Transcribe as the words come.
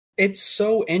It's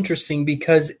so interesting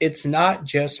because it's not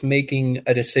just making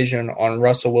a decision on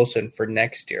Russell Wilson for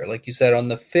next year. Like you said, on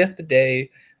the fifth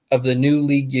day of the new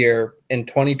league year in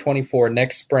 2024,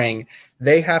 next spring,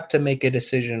 they have to make a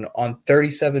decision on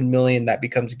 $37 million that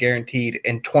becomes guaranteed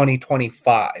in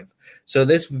 2025. So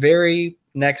this very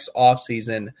next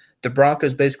offseason, the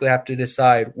Broncos basically have to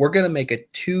decide, we're going to make a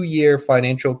 2-year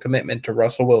financial commitment to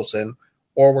Russell Wilson,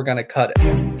 or we're going to cut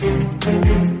it.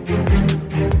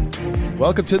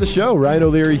 Welcome to the show. Ryan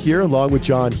O'Leary here along with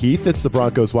John Heath. It's the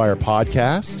Broncos Wire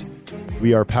podcast.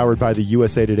 We are powered by the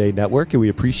USA Today Network, and we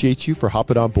appreciate you for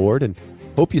hopping on board and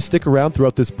hope you stick around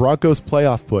throughout this Broncos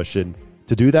playoff push. And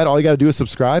to do that, all you got to do is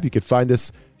subscribe. You can find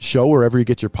this show wherever you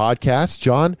get your podcasts.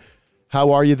 John,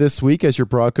 how are you this week as your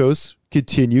Broncos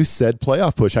continue said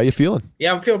playoff push? How you feeling?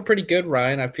 Yeah, I'm feeling pretty good,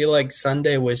 Ryan. I feel like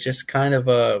Sunday was just kind of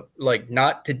a, like,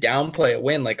 not to downplay a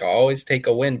win. Like, I always take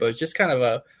a win, but it's just kind of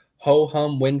a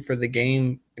ho-hum win for the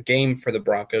game for the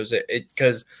Broncos.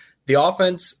 Because the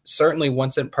offense certainly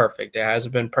wasn't perfect. It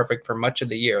hasn't been perfect for much of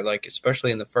the year, like especially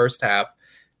in the first half.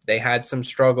 They had some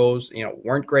struggles,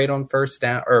 weren't great on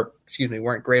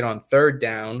weren't great on third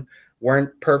down,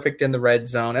 weren't perfect in the red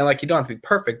zone. And like, you don't have to be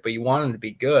perfect, but you want them to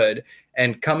be good.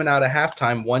 And coming out of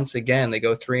halftime, once again, they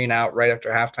go 3 and out right after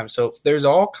halftime. So there's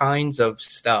all kinds of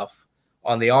stuff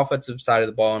on the offensive side of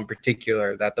the ball in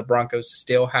particular that the Broncos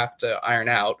still have to iron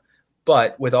out.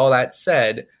 But with all that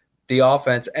said, the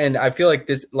offense, and I feel like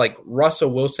this, like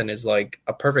Russell Wilson is like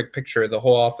a perfect picture of the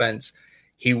whole offense.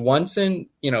 He wasn't,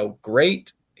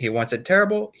 great. He wasn't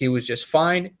terrible. He was just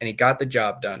fine, and he got the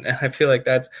job done. And I feel like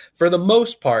that's, for the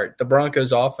most part, the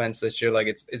Broncos offense this year. Like,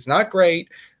 it's not great.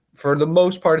 For the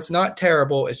most part, it's not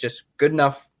terrible. It's just good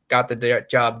enough, got the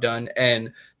job done.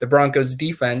 And the Broncos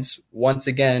defense, once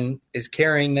again, is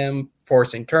carrying them,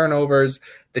 forcing turnovers.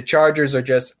 The Chargers are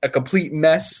just a complete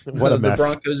mess. What a mess. The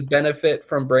Broncos benefit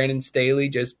from Brandon Staley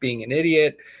just being an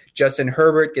idiot. Justin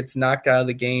Herbert gets knocked out of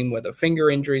the game with a finger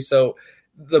injury. So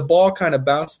the ball kind of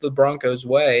bounced the Broncos'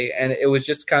 way, and it was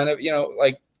just kind of,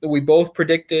 like we both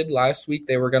predicted last week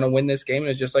they were going to win this game. And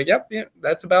it's just like, yep,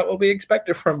 that's about what we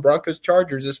expected from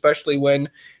Broncos-Chargers, especially when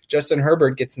Justin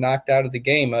Herbert gets knocked out of the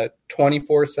game. A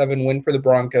 24-7 win for the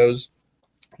Broncos.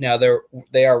 Now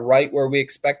they are right where we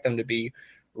expect them to be,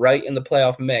 right in the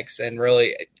playoff mix, and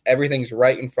really everything's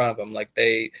right in front of them. Like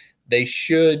they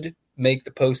should make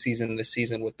the postseason this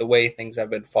season with the way things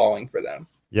have been falling for them.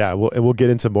 Yeah, we'll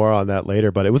get into more on that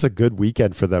later, but it was a good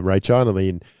weekend for them, right, John?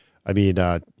 I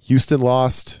mean, Houston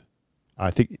lost.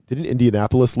 I think, didn't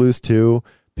Indianapolis lose too?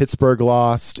 Pittsburgh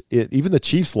lost. Even the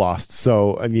Chiefs lost.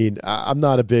 So, I mean, I'm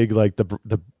not a big, like,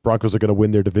 the Broncos are going to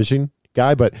win their division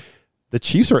guy, but the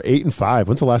Chiefs are 8-5.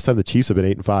 When's the last time the Chiefs have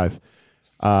been 8-5?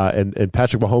 And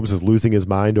Patrick Mahomes is losing his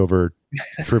mind over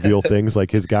trivial things.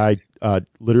 Like his guy,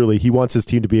 literally, he wants his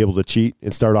team to be able to cheat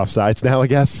and start off sides now, I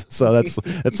guess. So that's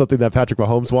something that Patrick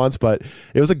Mahomes wants. But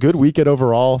it was a good weekend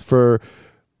overall for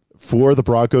the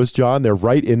Broncos, John. They're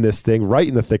right in this thing, right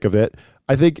in the thick of it.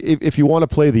 I think if you want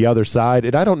to play the other side,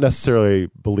 and I don't necessarily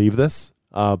believe this,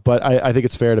 but I think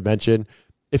it's fair to mention,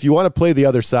 if you want to play the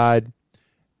other side,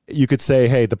 you could say,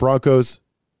 hey, the Broncos,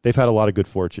 they've had a lot of good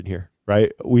fortune here,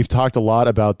 right? We've talked a lot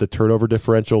about the turnover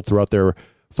differential throughout their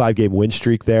 5-game win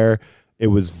streak there. It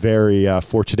was very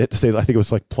fortunate to say, I think it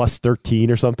was like plus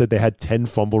 13 or something. They had 10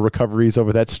 fumble recoveries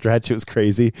over that stretch. It was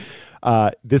crazy.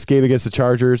 This game against the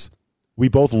Chargers, we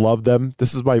both love them.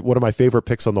 This is one of my favorite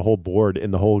picks on the whole board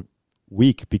in the whole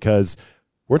week, because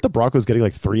weren't the Broncos getting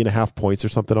like 3.5 points or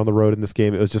something on the road in this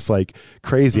game? It was just like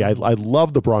crazy. I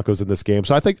love the Broncos in this game.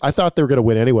 So I thought they were going to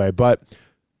win anyway, but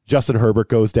Justin Herbert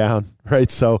goes down, right?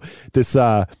 So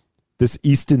this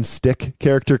Easton Stick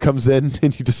character comes in,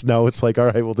 and you just know it's like, all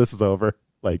right, well, this is over.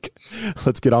 Like,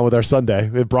 let's get on with our Sunday.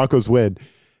 The Broncos win.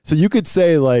 So you could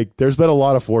say, like, there's been a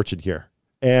lot of fortune here,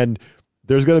 and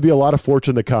there's going to be a lot of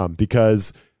fortune to come,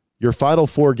 because your final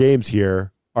 4 games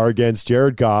here are against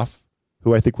Jared Goff,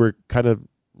 who I think we're kind of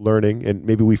learning, and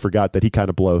maybe we forgot that he kind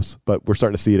of blows, but we're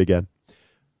starting to see it again.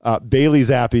 Bailey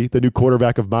Zappi, the new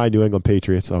quarterback of my New England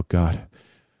Patriots. Oh, God.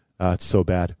 It's so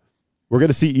bad. We're going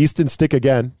to see Easton Stick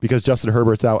again, because Justin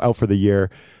Herbert's out for the year.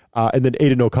 And then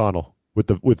Aiden O'Connell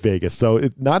with Vegas. So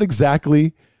not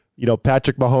exactly,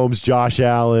 Patrick Mahomes, Josh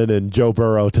Allen, and Joe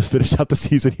Burrow to finish out the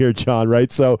season here, John,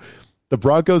 right? So the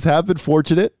Broncos have been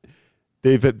fortunate.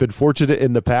 They've been fortunate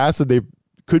in the past, and they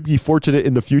could be fortunate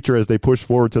in the future as they push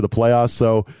forward to the playoffs.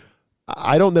 So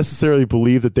I don't necessarily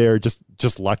believe that they're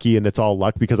just lucky and it's all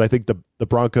luck, because I think the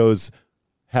Broncos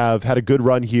have had a good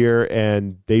run here,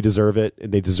 and they deserve it,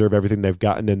 and they deserve everything they've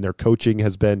gotten, and their coaching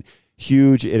has been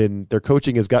huge, and their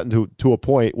coaching has gotten to a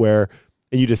point where,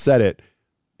 and you just said it,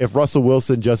 if Russell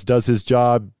Wilson just does his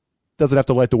job doesn't have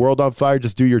to light the world on fire.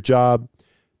 Just do your job.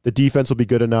 The defense will be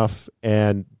good enough,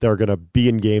 and they're going to be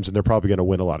in games, and they're probably going to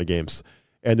win a lot of games.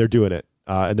 And they're doing it,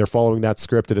 and they're following that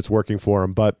script, and it's working for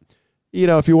them. But,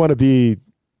 if you want to be,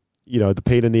 the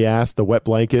pain in the ass, the wet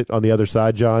blanket on the other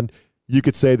side, John, you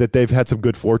could say that they've had some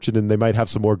good fortune, and they might have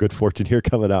some more good fortune here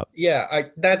coming up. Yeah,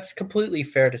 that's completely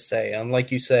fair to say. And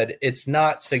like you said, it's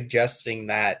not suggesting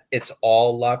that it's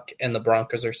all luck and the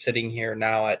Broncos are sitting here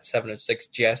now at 7-6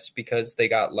 just because they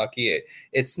got lucky.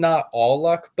 It's not all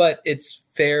luck, but it's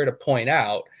fair to point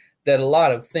out that a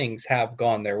lot of things have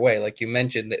gone their way. Like you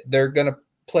mentioned, that they're going to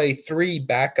play 3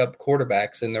 backup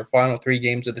quarterbacks in their final 3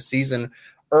 games of the season.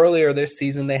 Earlier this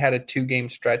season, they had a 2-game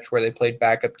stretch where they played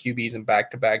backup QBs in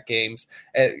back-to-back games.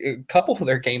 A couple of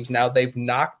their games now, they've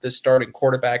knocked the starting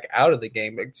quarterback out of the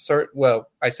game. Well,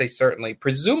 I say certainly,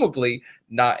 presumably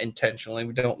not intentionally.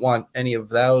 We don't want any of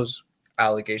those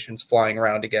allegations flying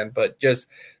around again, but just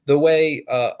the way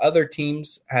other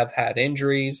teams have had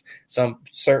injuries, some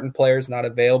certain players not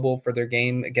available for their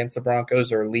game against the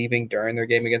Broncos or leaving during their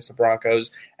game against the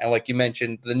Broncos. And like you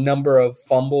mentioned, the number of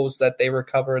fumbles that they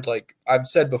recovered, like I've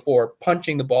said before,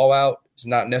 punching the ball out is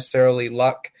not necessarily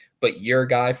luck, but your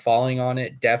guy falling on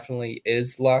it definitely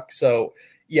is luck. So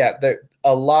yeah,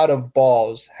 a lot of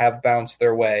balls have bounced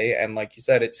their way. And like you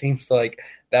said, it seems like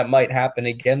that might happen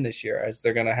again this year, as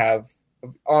they're going to have,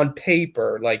 on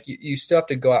paper, like you still have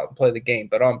to go out and play the game,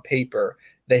 but on paper,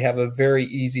 they have a very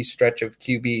easy stretch of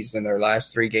QBs in their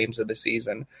last 3 games of the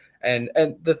season. And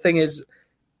the thing is,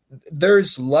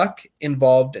 there's luck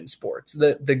involved in sports.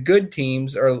 The good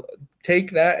teams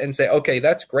take that and say, okay,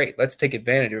 that's great, let's take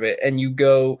advantage of it. And you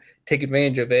go take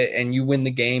advantage of it and you win the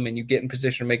game and you get in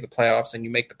position to make the playoffs and you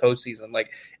make the postseason.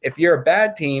 Like if you're a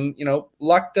bad team,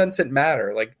 luck doesn't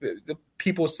matter. Like the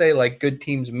people say, like, good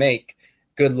teams make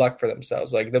good luck for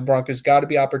themselves. Like the Broncos got to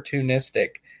be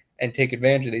opportunistic and take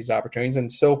advantage of these opportunities.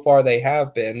 And so far they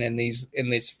have been in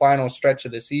this final stretch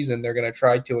of the season. They're going to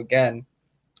try to again.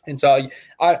 And so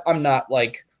I'm not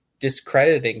like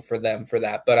discrediting for them for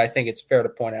that, but I think it's fair to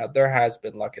point out there has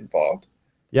been luck involved.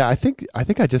 Yeah, I think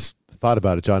I just thought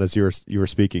about it, John, as you were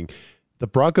speaking. The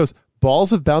Broncos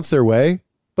balls have bounced their way,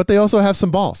 but they also have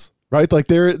some balls. Right? Like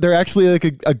they're actually like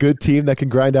a good team that can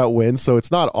grind out wins. So it's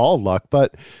not all luck,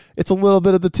 but it's a little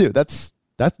bit of the two. That's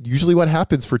usually what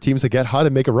happens for teams that get hot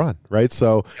and make a run. Right?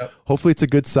 So Hopefully it's a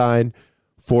good sign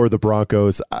for the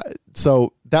Broncos.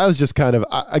 So that was just kind of,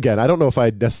 again, I don't know if I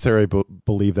necessarily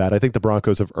believe that. I think the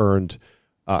Broncos have earned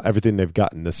everything they've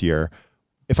gotten this year.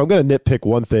 If I'm going to nitpick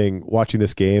one thing watching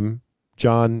this game,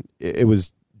 John, it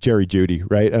was Jerry Jeudy,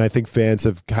 right? And I think fans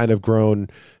have kind of grown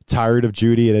tired of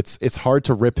Jeudy, and it's hard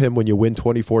to rip him when you win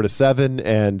 24-7.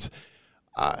 And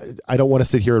I don't want to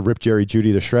sit here and rip Jerry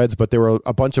Jeudy to shreds, but there were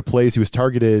a bunch of plays he was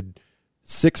targeted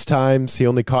 6 times. He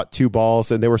only caught 2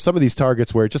 balls, and there were some of these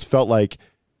targets where it just felt like,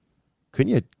 could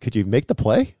you make the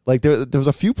play? Like there was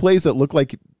a few plays that looked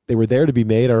like they were there to be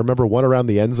made. I remember one around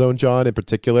the end zone, John, in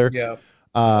particular. Yeah.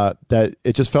 That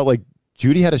it just felt like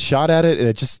Jeudy had a shot at it, and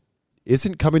it just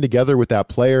isn't coming together with that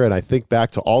player. And I think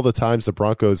back to all the times the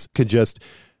Broncos can just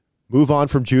move on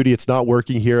from Jeudy. It's not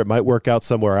working here. It might work out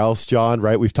somewhere else, John,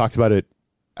 right? We've talked about it.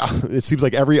 It seems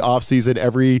like every offseason,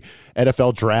 every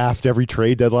NFL draft, every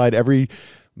trade deadline, every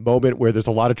moment where there's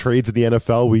a lot of trades in the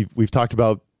NFL, we've talked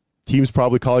about teams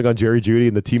probably calling on Jerry Jeudy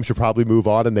and the team should probably move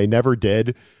on, and they never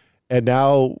did. And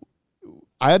now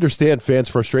I understand fans'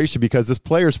 frustration because this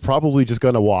player is probably just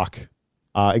going to walk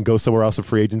and go somewhere else in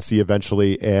free agency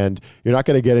eventually, and you're not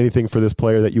going to get anything for this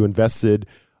player that you invested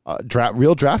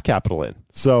real draft capital in.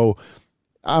 So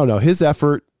I don't know. His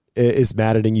effort is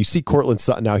maddening. You see Cortland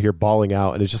Sutton out here balling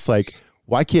out, and it's just like,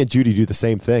 why can't Jeudy do the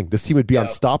same thing? This team would be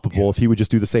unstoppable if he would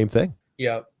just do the same thing.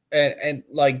 Yeah. And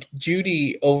like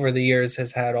Jeudy over the years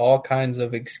has had all kinds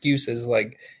of excuses,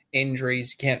 like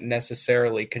injuries. You can't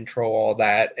necessarily control all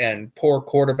that. And poor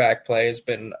quarterback play has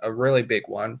been a really big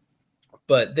one.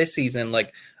 But this season,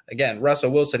 like, again,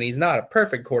 Russell Wilson, he's not a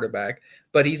perfect quarterback,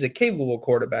 but he's a capable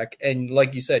quarterback. And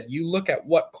like you said, you look at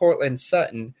what Cortland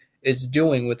Sutton is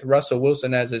doing with Russell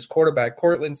Wilson as his quarterback.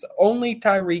 Only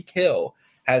Tyreek Hill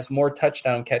has more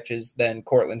touchdown catches than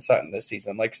Cortland Sutton this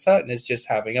season. Like, Sutton is just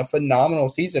having a phenomenal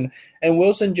season, and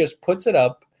Wilson just puts it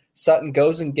up. Sutton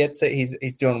goes and gets it.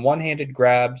 He's doing one-handed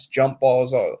grabs, jump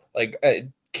balls,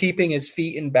 keeping his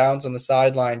feet in bounds on the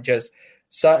sideline.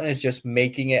 Sutton is just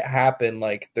making it happen.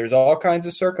 Like, there's all kinds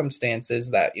of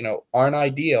circumstances that, aren't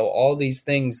ideal. All these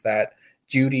things that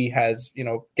Jeudy has,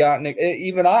 gotten.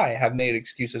 Even I have made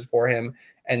excuses for him.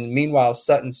 And meanwhile,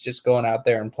 Sutton's just going out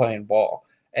there and playing ball.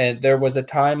 And there was a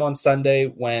time on Sunday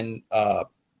when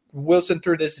Wilson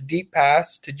threw this deep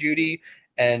pass to Jeudy,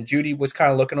 and Jeudy was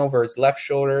kind of looking over his left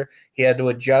shoulder. He had to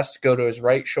adjust, go to his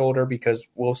right shoulder because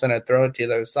Wilson had thrown it to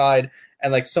the other side.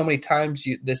 And like so many times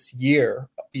this year,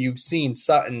 you've seen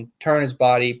Sutton turn his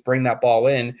body, bring that ball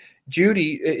in.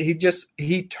 Jeudy,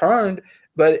 he turned,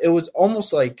 but it was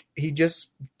almost like he just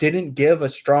didn't give a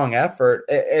strong effort.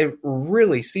 It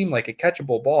really seemed like a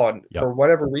catchable ball. And for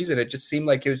whatever reason, it just seemed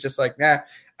like he was just like, nah,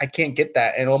 I can't get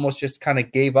that. And almost just kind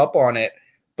of gave up on it.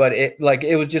 But it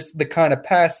was just the kind of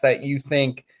pass that you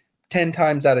think 10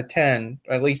 times out of 10,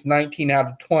 or at least 19 out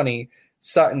of 20,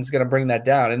 Sutton's going to bring that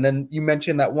down. And then you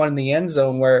mentioned that one in the end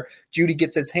zone where Jeudy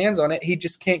gets his hands on it. He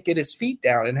just can't get his feet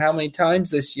down. And how many times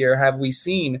this year have we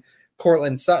seen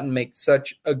Courtland Sutton make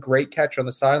such a great catch on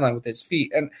the sideline with his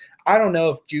feet? And I don't know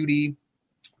if Jeudy,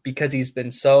 because he's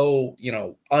been so,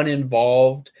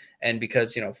 uninvolved, and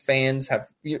because, fans have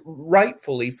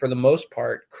rightfully, for the most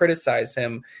part, criticized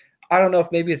him, I don't know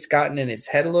if maybe it's gotten in his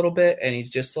head a little bit and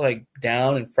he's just like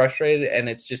down and frustrated, and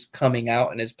it's just coming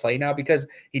out in his play now, because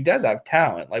he does have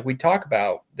talent. Like we talk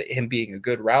about him being a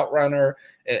good route runner,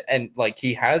 and like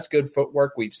he has good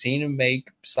footwork. We've seen him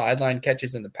make sideline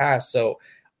catches in the past. So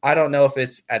I don't know if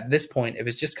it's at this point, if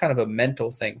it's just kind of a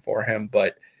mental thing for him,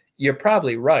 but you're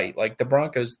probably right. Like the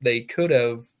Broncos,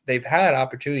 they've had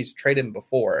opportunities to trade him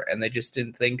before, and they just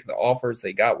didn't think the offers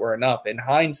they got were enough. In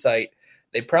hindsight,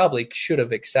 they probably should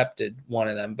have accepted one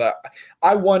of them. But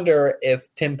I wonder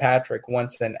if Tim Patrick,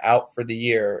 once then out for the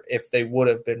year, if they would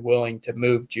have been willing to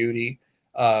move Jeudy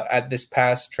at this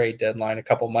past trade deadline a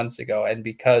couple months ago. And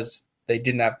because they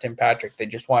didn't have Tim Patrick, they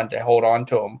just wanted to hold on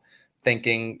to him,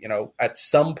 thinking, at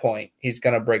some point he's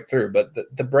going to break through. But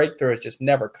the breakthrough has just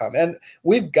never come. And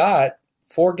we've got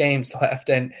 4 games left,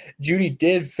 and Jeudy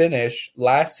did finish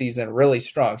last season really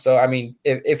strong. So, I mean,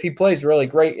 if he plays really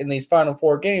great in these final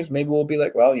 4 games, maybe we'll be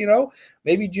like, well,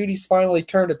 maybe Judy's finally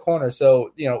turned a corner.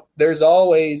 So, there's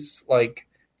always like,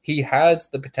 he has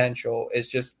the potential. It's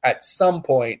just at some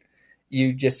point,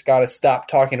 you just got to stop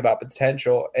talking about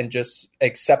potential and just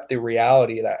accept the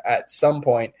reality that at some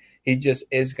point he just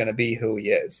is going to be who he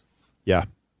is. Yeah,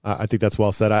 I think that's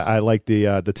well said. I like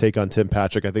the take on Tim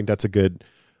Patrick. I think that's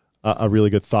a really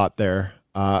good thought there.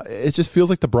 It just feels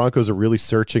like the Broncos are really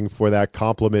searching for that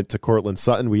compliment to Courtland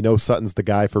Sutton. We know Sutton's the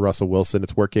guy for Russell Wilson.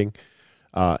 It's working.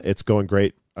 It's going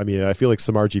great. I mean, I feel like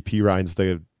Samaje Perine's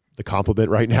the compliment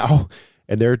right now,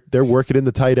 and they're working in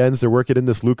the tight ends. They're working in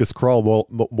this Lucas Krull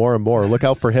more and more. Look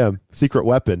out for him. Secret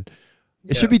weapon.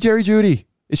 It should be Jerry Jeudy.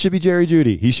 It should be Jerry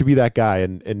Jeudy. He should be that guy.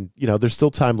 And there's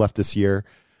still time left this year.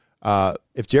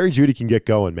 If Jerry Jeudy can get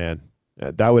going, man,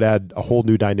 that would add a whole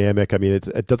new dynamic. I mean,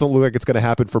 it doesn't look like it's going to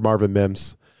happen for Marvin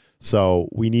Mims. So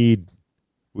we need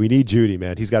Jeudy,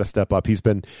 man. He's got to step up. He's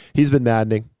been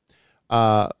maddening.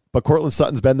 But Courtland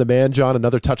Sutton's been the man, John.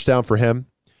 Another touchdown for him.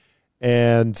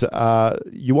 And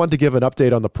you wanted to give an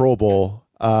update on the Pro Bowl.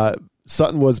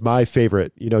 Sutton was my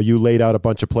favorite. You laid out a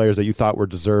bunch of players that you thought were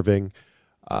deserving.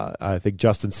 I think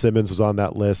Justin Simmons was on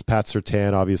that list. Pat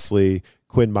Surtain, obviously.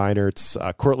 Quinn Meinerz.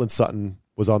 Courtland Sutton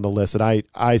was on the list. And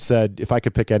I said, if I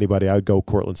could pick anybody, I would go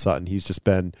Courtland Sutton. He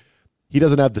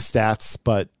doesn't have the stats,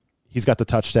 but he's got the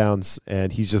touchdowns,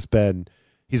 and he's been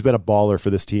a baller for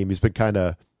this team. He's been kind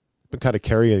of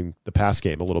carrying the pass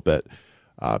game a little bit,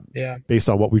 based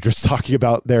on what we were just talking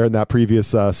about there in that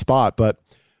previous spot. But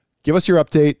give us your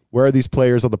update. Where are these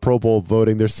players on the Pro Bowl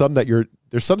voting? There's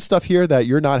some stuff here that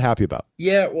you're not happy about.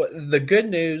 Yeah, well, the good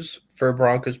news for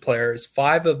Broncos players,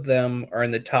 5 of them are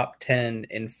in the top 10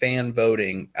 in fan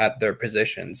voting at their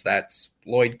positions. That's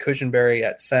Lloyd Cushenberry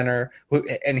at center,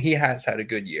 and he has had a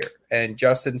good year. And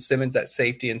Justin Simmons at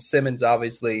safety. And Simmons,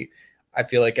 obviously, I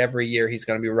feel like every year he's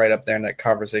going to be right up there in that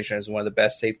conversation as one of the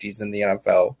best safeties in the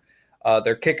NFL.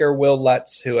 Their kicker, Will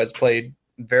Lutz, who has played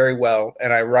very well.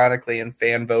 And ironically, in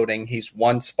fan voting, he's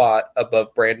 1 spot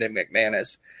above Brandon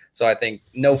McManus. So I think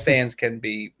no fans can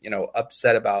be,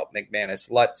 upset about McManus.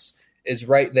 Lutz is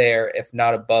right there, if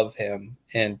not above him,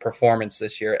 in performance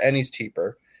this year, and he's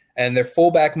cheaper. And their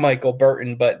fullback, Michael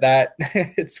Burton, but that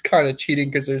it's kind of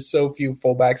cheating because there's so few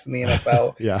fullbacks in the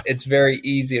NFL. Yeah. It's very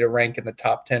easy to rank in the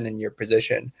top 10 in your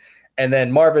position. And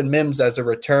then Marvin Mims as a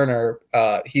returner,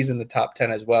 he's in the top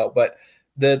 10 as well. But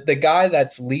the guy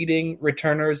that's leading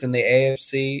returners in the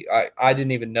AFC, I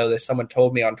didn't even know this. Someone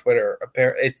told me on Twitter.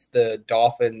 It's the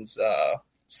Dolphins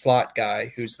slot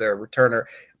guy who's their returner.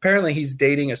 Apparently he's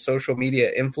dating a social media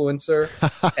influencer.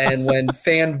 And when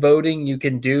fan voting you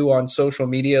can do on social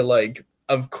media, like,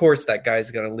 of course that guy's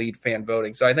going to lead fan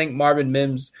voting. So I think Marvin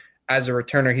Mims as a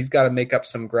returner, he's got to make up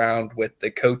some ground with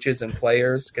the coaches and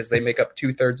players because they make up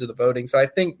 2/3 of the voting. So I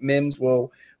think Mims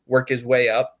will work his way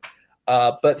up.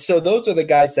 But so those are the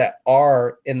guys that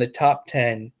are in the top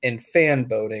 10 in fan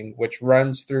voting, which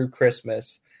runs through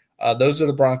Christmas. Those are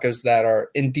the Broncos that are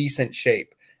in decent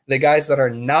shape. The guys that are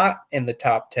not in the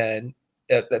top 10,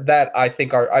 that I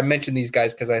think are, I mentioned these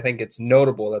guys because I think it's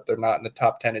notable that they're not in the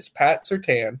top 10, is Pat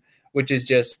Surtain, which is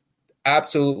just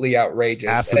absolutely outrageous.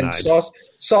 Asinine. And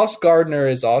Sauce Gardner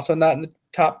is also not in the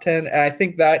top 10. And I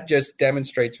think that just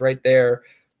demonstrates right there.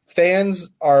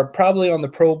 Fans are probably on the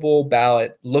Pro Bowl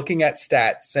ballot looking at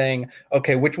stats saying,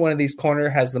 okay, which one of these corner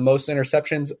has the most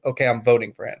interceptions? Okay, I'm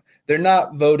voting for him. They're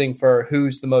not voting for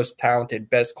who's the most talented,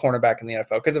 best cornerback in the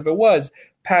NFL. Because if it was,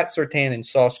 Pat Surtain and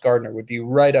Sauce Gardner would be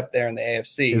right up there in the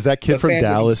AFC. Is that kid from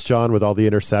Dallas, John, with all the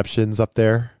interceptions up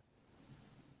there?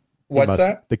 What's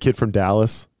that? The kid from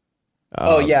Dallas?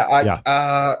 I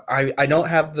don't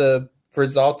have the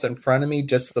results in front of me,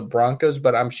 just the Broncos,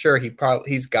 but I'm sure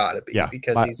he's got to be. Yeah,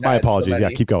 because my apologies. So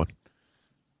keep going.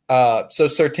 So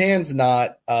Surtain's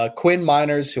not. Quinn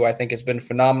Miners, who I think has been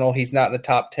phenomenal, he's not in the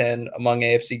top 10 among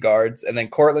AFC guards. And then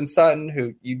Cortland Sutton,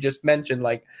 who you just mentioned,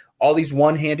 like all these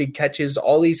one-handed catches,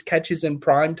 all these catches in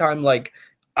prime time. Like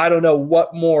I don't know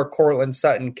what more Cortland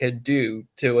Sutton could do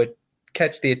to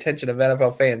catch the attention of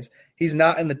NFL fans. He's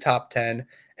not in the top 10.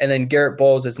 And then Garrett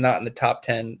Bowles is not in the top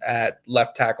 10 at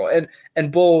left tackle.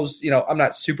 And Bowles, I'm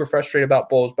not super frustrated about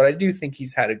Bowles, but I do think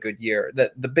he's had a good year.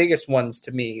 The biggest ones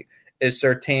to me is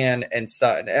Surtain and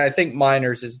Sutton. And I think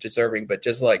Miners is deserving, but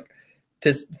just like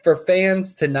for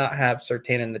fans to not have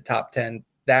Surtain in the top 10,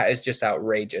 that is just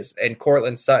outrageous. And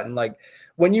Cortland Sutton, like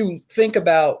when you think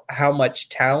about how much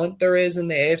talent there is in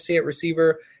the AFC at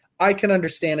receiver, I can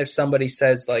understand if somebody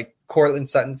says like Cortland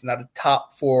Sutton's not a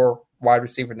top 4 wide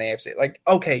receiver in the AFC. Like,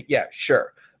 okay, yeah,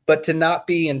 sure. But to not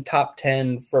be in top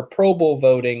 10 for Pro Bowl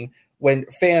voting, when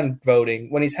fan voting,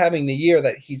 when he's having the year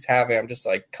that he's having, I'm just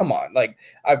like, come on. Like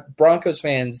Broncos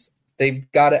fans, they've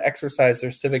got to exercise their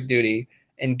civic duty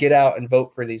and get out and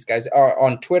vote for these guys.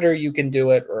 On Twitter, you can do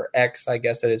it, or X, I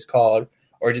guess it is called,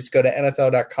 or just go to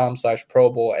NFL.com/Pro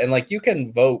Bowl. And like, you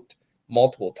can vote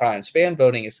multiple times. Fan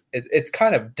voting it's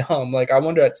kind of dumb. Like I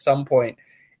wonder at some point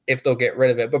if they'll get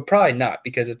rid of it, but probably not,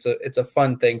 because it's a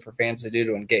fun thing for fans to do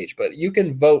to engage. But you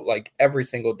can vote like every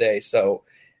single day. So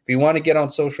if you want to get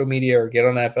on social media or get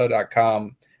on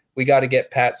NFL.com, we got to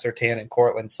get Pat Surtain and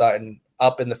Cortland Sutton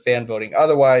up in the fan voting.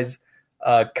 Otherwise,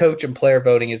 coach and player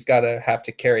voting is got to have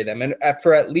to carry them. And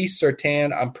for at least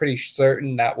Surtain, I'm pretty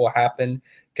certain that will happen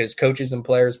because coaches and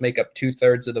players make up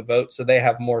 2/3 of the vote, so they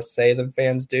have more say than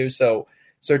fans do. So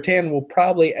Surtain will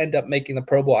probably end up making the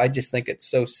Pro Bowl. I just think it's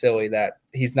so silly that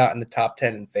he's not in the top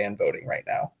 10 in fan voting right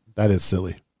now. That is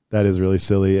silly. That is really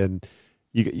silly. And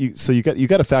you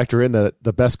got to factor in that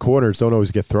the best corners don't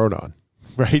always get thrown on,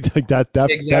 right? Like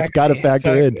that's got to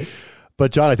factor in.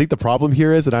 But John, I think the problem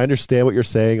here is, and I understand what you're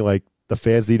saying, like the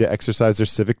fans need to exercise their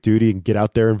civic duty and get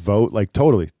out there and vote. Like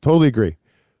totally agree.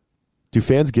 Do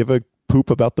fans give a poop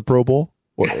about the Pro Bowl?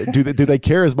 Or do they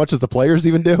care as much as the players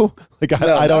even do? Like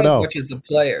I don't know. As much as the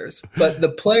players, but the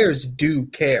players do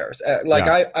care.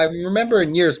 I remember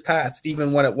in years past,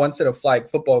 even when once at a flag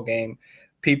football game,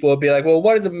 people would be like, "Well,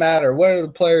 what does it matter? What do the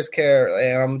players care?"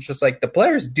 And I'm just like, the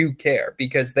players do care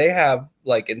because they have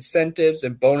like incentives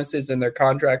and bonuses in their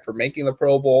contract for making the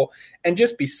Pro Bowl, and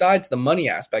just besides the money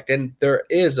aspect, and there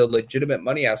is a legitimate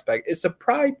money aspect. It's a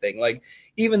pride thing. Like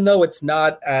even though it's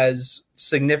not as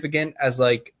significant as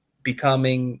like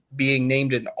being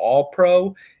named an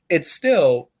All-Pro, it's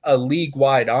still a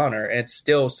league-wide honor and it's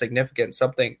still significant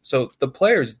something. So the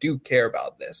players do care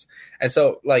about this. And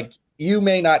so like you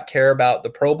may not care about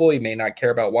the Pro Bowl, you may not care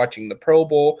about watching the Pro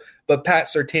Bowl, but Pat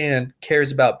Surtain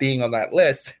cares about being on that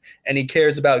list, and he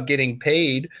cares about getting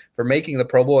paid for making the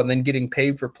Pro Bowl and then getting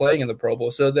paid for playing in the Pro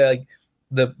Bowl. So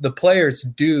the players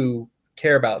do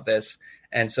care about this.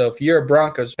 And so if you're a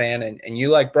Broncos fan and you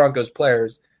like Broncos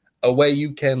players, a way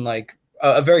you can like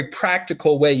a very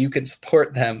practical way you can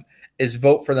support them is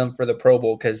vote for them for the Pro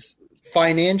Bowl, because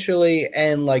financially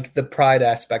and like the pride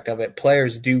aspect of it,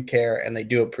 players do care and they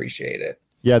do appreciate it.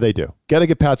 Yeah, they do. Got to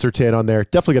get Pat Surtain on there.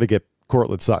 Definitely got to get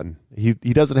Cortland Sutton. He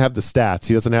doesn't have the stats.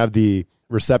 He doesn't have the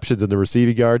receptions and the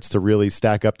receiving yards to really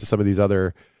stack up to some of these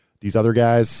other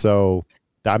guys. So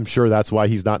I'm sure that's why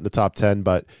he's not in the top 10,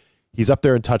 but he's up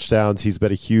there in touchdowns. He's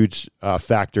been a huge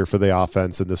factor for the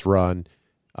offense in this run.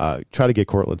 Try to get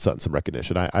Cortland Sutton some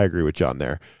recognition. I agree with John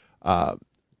there.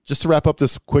 Just to wrap up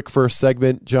this quick first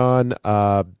segment, John,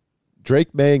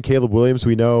 Drake May and Caleb Williams,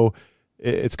 we know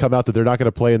it's come out that they're not going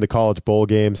to play in the college bowl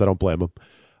games. I don't blame them.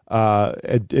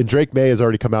 And Drake May has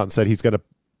already come out and said he's going to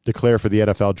declare for the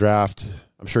NFL draft.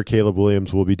 I'm sure Caleb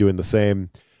Williams will be doing the same.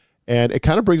 And it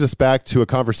kind of brings us back to a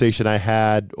conversation I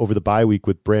had over the bye week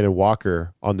with Brandon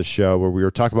Walker on the show, where we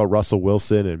were talking about Russell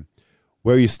Wilson and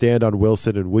where you stand on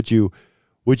Wilson, and would you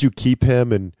keep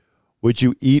him, and would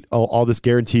you eat all this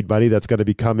guaranteed money that's going to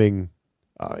be coming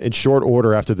in short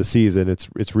order after the season?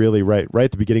 It's really right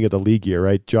at the beginning of the league year,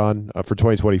 right, John? For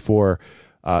 2024,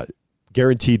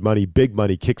 guaranteed money, big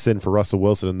money kicks in for Russell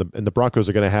Wilson, and the Broncos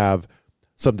are going to have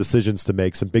some decisions to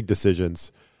make, some big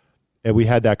decisions. And we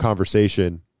had that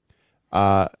conversation.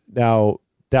 Now,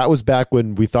 that was back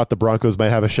when we thought the Broncos might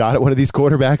have a shot at one of these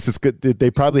quarterbacks. It's good. They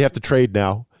probably have to trade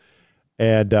now.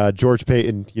 And George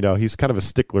Payton, he's kind of a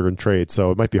stickler in trade,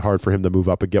 so it might be hard for him to move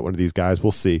up and get one of these guys.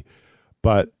 We'll see.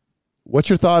 But what's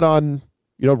your thought on,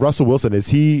 Russell Wilson? Has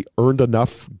he earned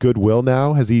enough goodwill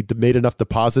now? Has he made enough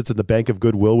deposits in the bank of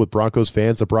goodwill with Broncos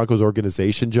fans, the Broncos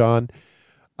organization, John,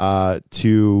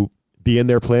 to be in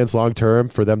their plans long term,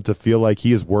 for them to feel like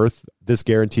he is worth this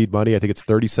guaranteed money? I think it's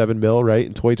 $37 million, right,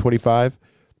 in 2025.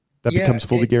 That becomes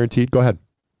fully guaranteed. Go ahead.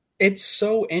 It's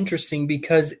so interesting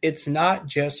because it's not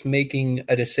just making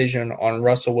a decision on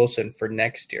Russell Wilson for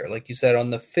next year. Like you said, on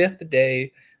the 5th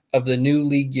day of the new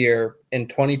league year in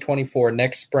 2024,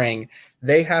 next spring,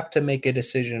 they have to make a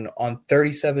decision on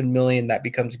 $37 million that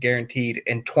becomes guaranteed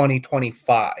in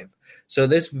 2025. So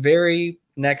this very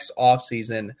next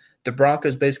offseason, the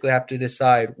Broncos basically have to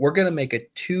decide, we're going to make a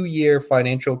 2-year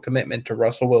financial commitment to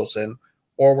Russell Wilson,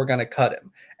 or we're going to cut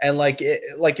him. And like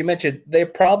you mentioned, they're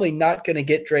probably not going to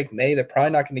get Drake May. They're probably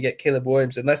not going to get Caleb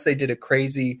Williams unless they did a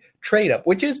crazy trade up,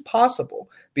 which is possible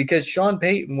because Sean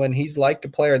Payton, when he's liked a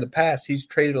player in the past, he's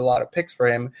traded a lot of picks for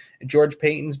him. And George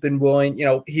Payton's been willing,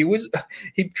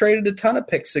 he traded a ton of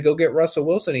picks to go get Russell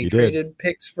Wilson. He traded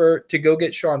picks to go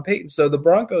get Sean Payton. So the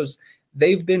Broncos,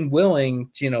 they've been willing,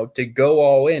 to go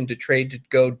all in, to trade, to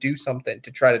go do something,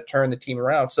 to try to turn the team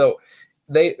around. So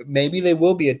maybe they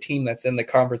will be a team that's in the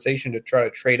conversation to try to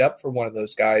trade up for one of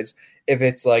those guys if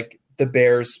it's like the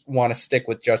Bears want to stick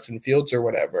with Justin Fields or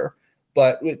whatever.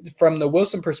 But from the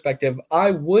Wilson perspective,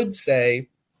 I would say,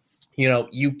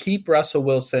 you keep Russell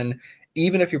Wilson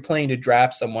even if you're planning to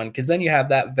draft someone, because then you have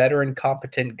that veteran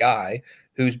competent guy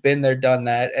who's been there, done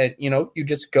that. And, you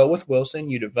just go with Wilson.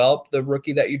 You develop the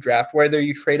rookie that you draft, whether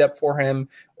you trade up for him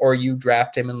or you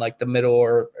draft him in like the middle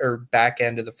or back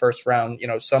end of the first round,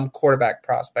 some quarterback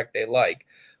prospect they like.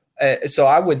 So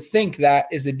I would think that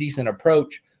is a decent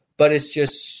approach, but it's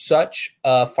just such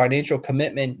a financial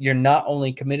commitment. You're not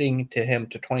only committing to him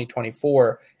to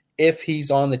 2024. If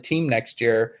he's on the team next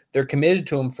year, they're committed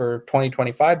to him for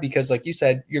 2025 because, like you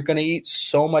said, you're going to eat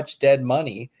so much dead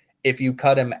money if you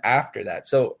cut him after that.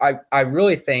 So I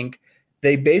really think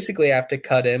they basically have to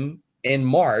cut him in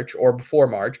March or before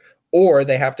March, or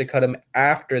they have to cut him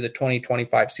after the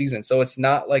 2025 season. So it's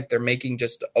not like they're making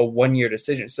just a 1-year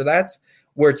decision. So that's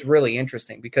where it's really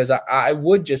interesting because I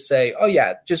would just say, oh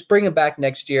yeah, just bring him back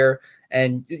next year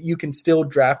and you can still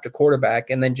draft a quarterback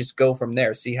and then just go from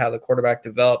there, see how the quarterback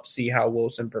develops, see how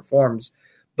Wilson performs.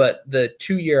 But the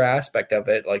 2-year aspect of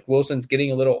it, like Wilson's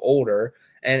getting a little older,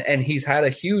 and he's had a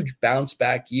huge bounce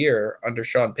back year under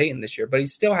Sean Payton this year, but he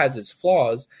still has his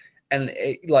flaws, and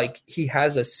he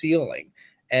has a ceiling.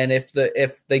 And if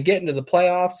they get into the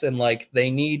playoffs and like they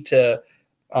need to,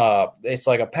 it's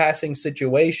like a passing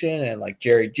situation, and like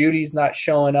Jerry Jeudy's not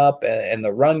showing up, and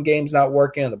the run game's not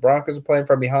working, and the Broncos are playing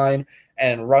from behind,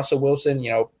 and Russell Wilson,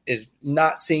 is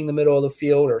not seeing the middle of the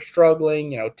field or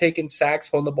struggling, taking sacks,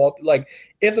 holding the ball. Like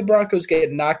if the Broncos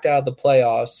get knocked out of the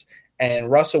playoffs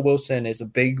and Russell Wilson is a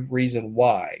big reason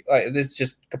why, this is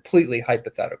just completely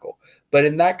hypothetical. But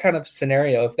in that kind of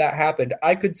scenario, if that happened,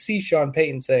 I could see Sean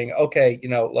Payton saying, okay,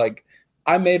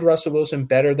 I made Russell Wilson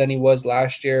better than he was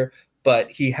last year, but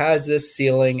he has this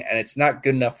ceiling and it's not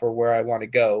good enough for where I want to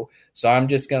go. So I'm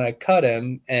just going to cut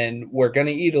him, and we're going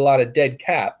to eat a lot of dead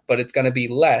cap, but it's going to be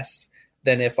less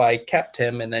than if I kept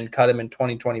him and then cut him in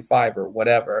 2025 or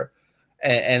whatever.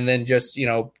 And then just,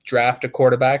 draft a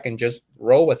quarterback and just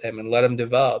roll with him and let him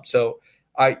develop. So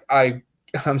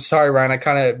I'm sorry, Ryan, I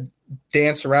kind of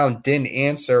danced around, didn't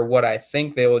answer what I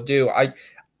think they will do. I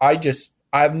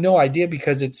have no idea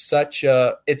because it's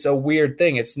a weird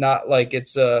thing. It's not like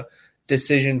it's a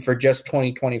decision for just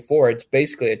 2024. It's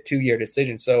basically a 2-year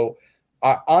decision. So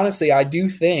honestly, I do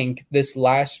think this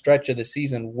last stretch of the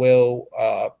season will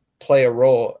play a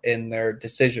role in their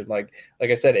decision. Like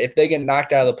I said, if they get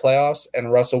knocked out of the playoffs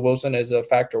and Russell Wilson is a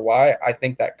factor why, I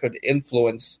think that could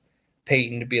influence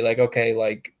Peyton to be like, okay,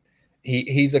 like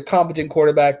he's a competent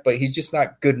quarterback, but he's just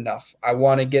not good enough. I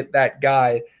want to get that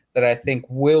guy that I think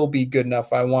will be good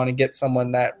enough. I want to get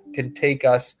someone that can take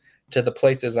us to the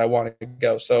places I want to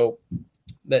go. So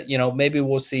that, maybe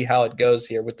we'll see how it goes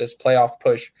here with this playoff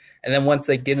push. And then once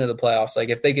they get into the playoffs, like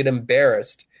if they get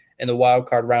embarrassed in the wild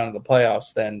card round of the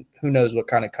playoffs, then who knows what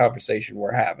kind of conversation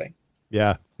we're having.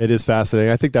 Yeah, it is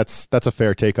fascinating. I think that's a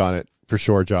fair take on it for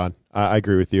sure, John. I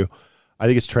agree with you. I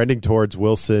think it's trending towards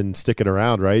Wilson sticking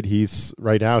around, right?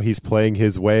 Right now he's playing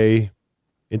his way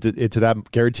into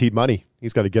that guaranteed money.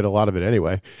 He's got to get a lot of it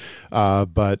anyway.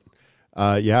 But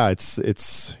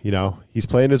it's he's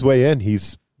playing his way in.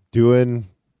 He's doing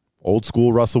old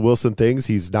school Russell Wilson things.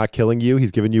 He's not killing you.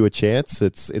 He's giving you a chance.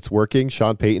 It's working.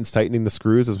 Sean Payton's tightening the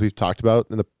screws, as we've talked about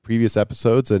in the previous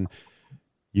episodes, and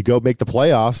you go make the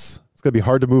playoffs. It's going to be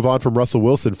hard to move on from Russell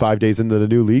Wilson 5 days into the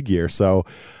new league year. So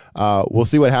we'll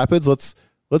see what happens.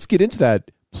 Let's get into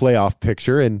that playoff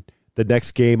picture and the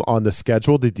next game on the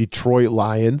schedule, the Detroit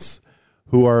Lions,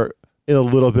 who are in a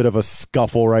little bit of a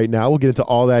scuffle right now. We'll get into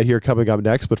all that here coming up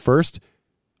next. But first,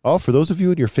 for those of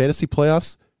you in your fantasy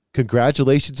playoffs,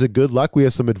 congratulations and good luck. We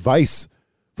have some advice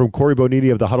from Corey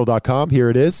Bonini of thehuddle.com. Here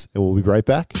it is, and we'll be right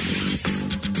back.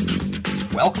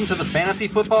 Welcome to the Fantasy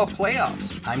Football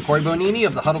Playoffs. I'm Corey Bonini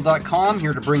of thehuddle.com,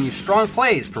 here to bring you strong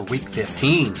plays for Week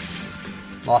 15.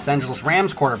 Los Angeles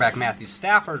Rams quarterback Matthew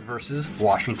Stafford versus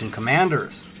Washington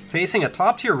Commanders. Facing a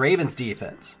top-tier Ravens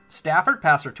defense, Stafford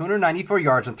passed for 294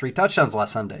 yards and 3 touchdowns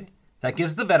last Sunday. That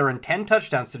gives the veteran 10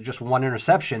 touchdowns to just 1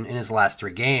 interception in his last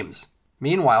 3 games.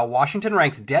 Meanwhile, Washington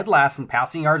ranks dead last in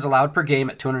passing yards allowed per game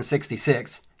at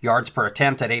 266, yards per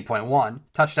attempt at 8.1,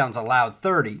 touchdowns allowed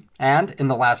 30, and in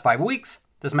the last 5 weeks,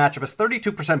 this matchup is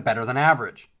 32% better than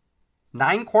average.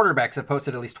 9 quarterbacks have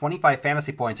posted at least 25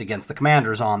 fantasy points against the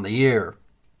Commanders on the year.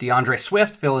 DeAndre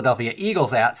Swift, Philadelphia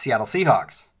Eagles at Seattle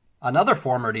Seahawks. Another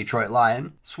former Detroit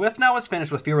Lion, Swift now has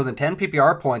finished with fewer than 10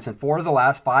 PPR points in 4 of the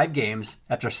last 5 games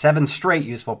after 7 straight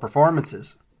useful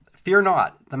performances. Fear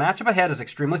not, the matchup ahead is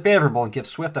extremely favorable and gives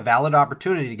Swift a valid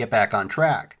opportunity to get back on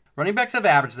track. Running backs have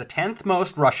averaged the 10th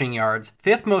most rushing yards,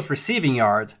 5th most receiving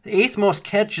yards, the 8th most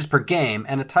catches per game,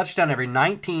 and a touchdown every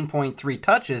 19.3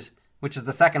 touches, which is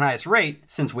the second highest rate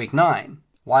since Week 9.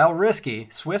 While risky,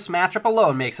 Swift's matchup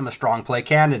alone makes him a strong play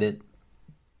candidate.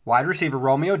 Wide receiver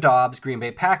Romeo Doubs, Green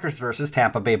Bay Packers versus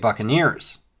Tampa Bay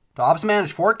Buccaneers. Doubs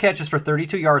managed 4 catches for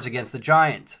 32 yards against the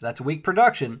Giants. That's weak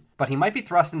production, but he might be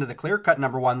thrust into the clear-cut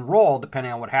number 1 role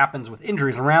depending on what happens with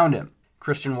injuries around him.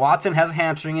 Christian Watson has a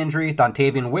hamstring injury,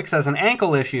 Dontavian Wicks has an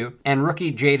ankle issue, and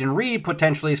rookie Jaden Reed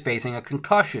potentially is facing a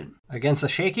concussion. Against the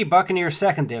shaky Buccaneers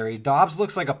secondary, Doubs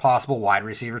looks like a possible wide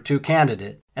receiver 2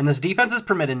 candidate. And this defense has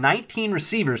permitted 19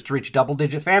 receivers to reach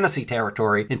double-digit fantasy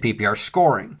territory in PPR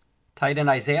scoring. Tight end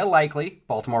Isaiah Likely,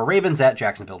 Baltimore Ravens at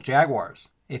Jacksonville Jaguars.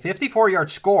 A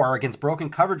 54-yard score against broken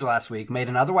coverage last week made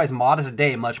an otherwise modest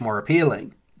day much more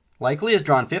appealing. Likely has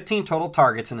drawn 15 total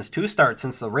targets in his 2 starts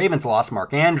since the Ravens lost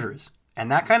Mark Andrews. And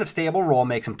that kind of stable role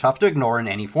makes him tough to ignore in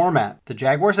any format. The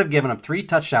Jaguars have given up 3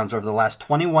 touchdowns over the last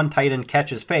 21 tight end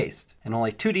catches faced, and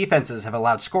only 2 defenses have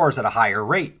allowed scores at a higher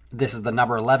rate. This is the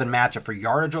number 11 matchup for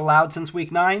yardage allowed since Week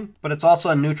 9, but it's also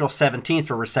a neutral 17th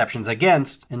for receptions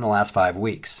against in the last 5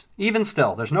 weeks. Even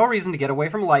still, there's no reason to get away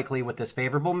from Likely with this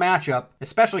favorable matchup,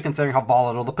 especially considering how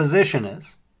volatile the position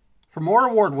is. For more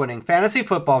award-winning fantasy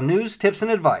football news, tips,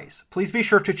 and advice, please be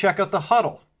sure to check out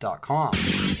thehuddle.com.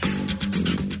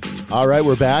 All right,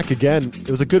 we're back again. It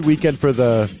was a good weekend for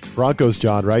the Broncos,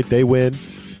 John, right? They win.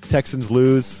 Texans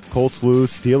lose. Colts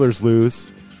lose. Steelers lose.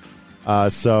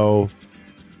 So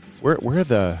where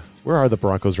are the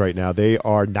Broncos right now? They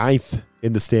are 9th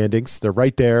in the standings. They're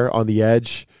right there on the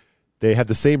edge. They have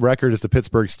the same record as the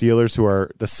Pittsburgh Steelers, who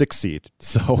are the 6th seed.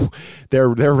 So they're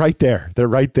right there. They're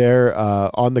right there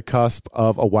on the cusp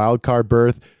of a wild card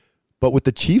berth. But with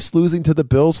the Chiefs losing to the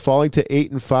Bills, falling to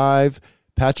 8-5,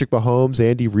 Patrick Mahomes,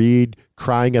 Andy Reid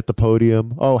crying at the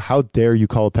podium. Oh, how dare you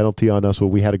call a penalty on us when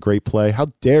we had a great play? How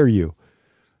dare you?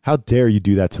 How dare you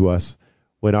do that to us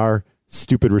when our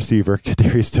stupid receiver,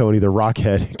 Kadarius Toney, the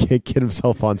Rockhead, can't get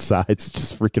himself on sides? It's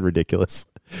just freaking ridiculous.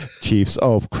 Chiefs,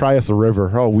 cry us a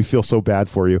river. Oh, we feel so bad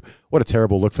for you. What a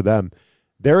terrible look for them.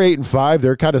 They're 8-5.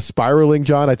 They're kind of spiraling,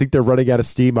 John. I think they're running out of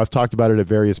steam. I've talked about it at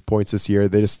various points this year.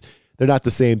 They're not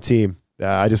the same team.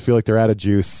 I just feel like they're out of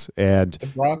juice. And the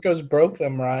Broncos broke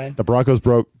them, Ryan. The Broncos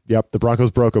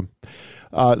broke them.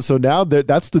 So now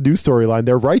that's the new storyline.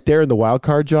 They're right there in the wild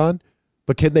card, John.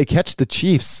 But can they catch the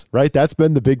Chiefs, right? That's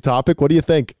been the big topic. What do you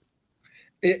think?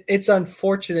 It's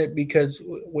unfortunate because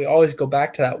we always go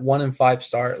back to that 1-5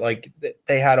 start. Like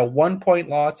they had a 1-point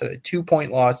loss and a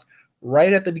 2-point loss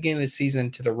right at the beginning of the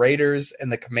season to the Raiders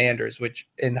and the Commanders, which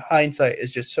in hindsight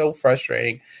is just so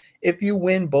frustrating. If you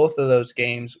win both of those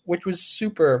games, which was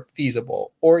super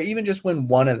feasible, or even just win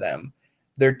one of them,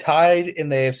 they're tied in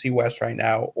the AFC West right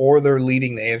now, or they're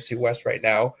leading the AFC West right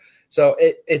now. So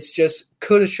it's just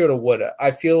coulda, shoulda, woulda.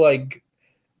 I feel like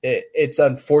it's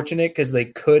unfortunate because they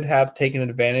could have taken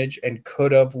advantage and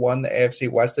could have won the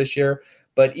AFC West this year.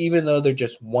 But even though they're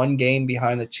just one game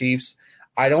behind the Chiefs,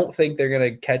 I don't think they're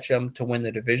going to catch them to win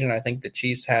the division. I think the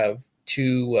Chiefs have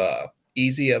too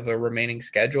easy of a remaining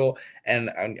schedule. And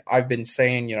I've been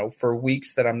saying, for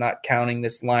weeks that I'm not counting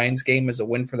this Lions game as a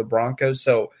win for the Broncos.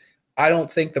 So I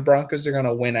don't think the Broncos are going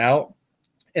to win out.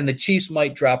 And the Chiefs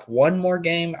might drop one more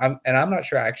game. I'm not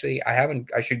sure, actually.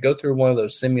 I should go through one of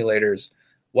those simulators.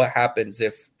 What happens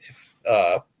if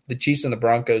the Chiefs and the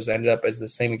Broncos ended up as the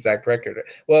same exact record?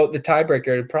 Well, the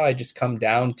tiebreaker would probably just come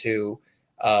down to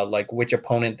like which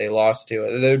opponent they lost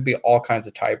to. There would be all kinds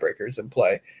of tiebreakers in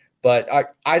play. But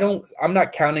I'm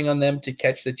not counting on them to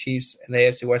catch the Chiefs in the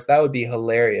AFC West. That would be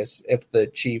hilarious if the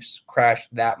Chiefs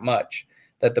crashed that much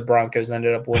that the Broncos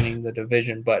ended up winning the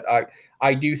division. But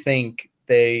I do think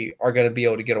they are going to be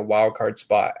able to get a wild card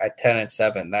spot at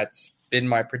 10-7. That's been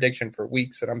my prediction for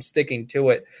weeks, and I'm sticking to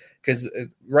it because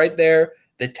right there,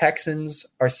 the Texans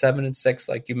are 7-6,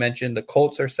 like you mentioned. The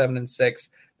Colts are 7-6.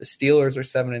 The Steelers are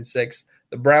 7-6.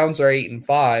 The Browns are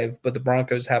 8-5, but the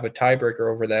Broncos have a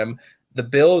tiebreaker over them. The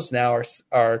Bills now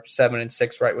are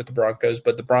 7-6, right, with the Broncos,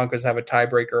 but the Broncos have a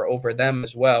tiebreaker over them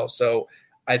as well. So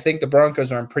I think the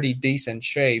Broncos are in pretty decent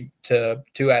shape to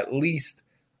at least,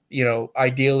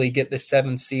 ideally get the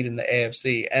 7th seed in the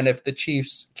AFC. And if the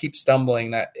Chiefs keep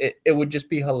stumbling, that it would just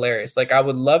be hilarious. Like, I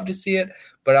would love to see it,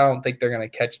 but I don't think they're going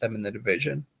to catch them in the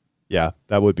division. Yeah,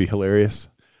 that would be hilarious.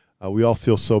 We all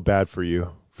feel so bad for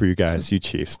you guys, you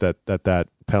Chiefs, that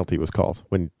penalty was called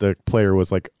when the player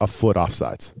was like a foot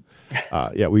offsides.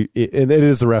 And it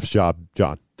is the ref's job,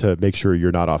 John, to make sure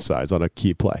you're not offsides on a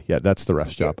key play. Yeah, that's the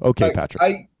ref's job. Okay,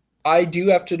 Patrick. I do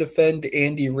have to defend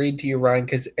Andy Reid to you, Ryan,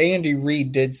 because Andy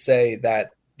Reid did say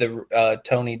that the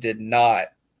Tony did not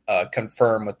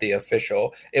confirm with the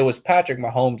official. It was Patrick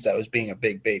Mahomes that was being a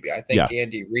big baby. I think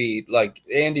Andy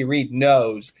Reid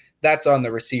knows that's on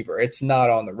the receiver. It's not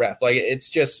on the ref. Like, it's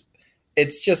just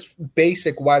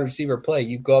basic wide receiver play.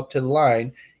 You go up to the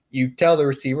line, you tell the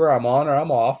receiver I'm on or I'm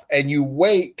off, and you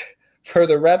wait for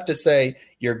the ref to say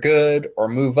you're good or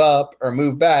move up or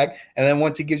move back. And then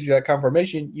once he gives you that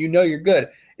confirmation, you're good.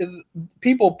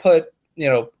 People put,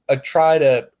 a try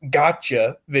to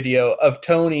gotcha video of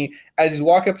Tony as he's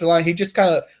walking up to the line. He just kind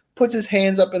of puts his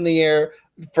hands up in the air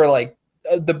for like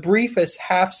the briefest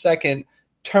half second,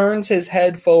 turns his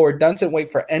head forward, doesn't wait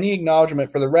for any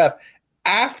acknowledgement for the ref.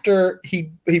 After he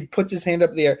puts his hand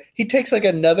up in the air, he takes like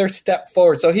another step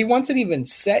forward. So he wasn't even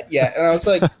set yet. And I was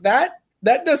like,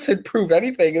 that doesn't prove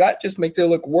anything. That just makes it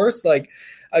look worse. Like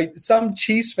some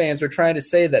Chiefs fans are trying to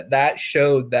say that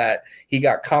showed that he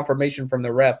got confirmation from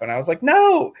the ref. And I was like,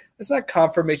 no, it's not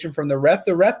confirmation from the ref.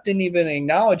 The ref didn't even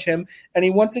acknowledge him. And he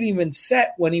wasn't even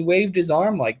set when he waved his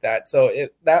arm like that. So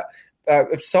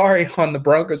sorry on the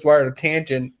Broncos Wire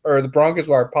tangent or the Broncos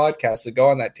Wire podcast to go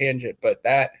on that tangent, but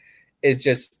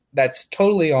that's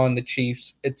totally on the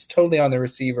Chiefs. It's totally on the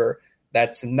receiver.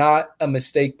 That's not a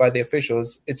mistake by the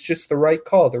officials. It's just the right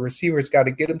call. The receiver's got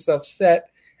to get himself set,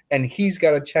 and he's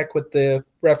got to check with the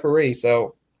referee.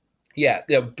 So,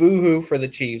 boo-hoo for the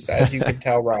Chiefs, as you can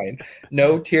tell, Ryan.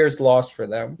 No tears lost for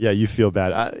them. Yeah, you feel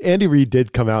bad. Andy Reid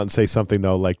did come out and say something,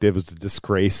 though, like it was a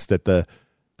disgrace that the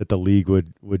league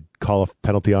would call a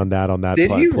penalty on that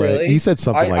Did play. He really? He said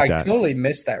something like that. I totally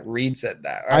missed that. Reid said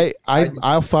that.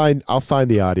 I'll find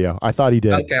the audio. I thought he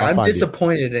did. Okay, I'm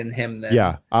disappointed in him then.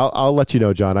 Yeah, I'll let you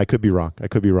know, John. I could be wrong. I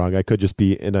could just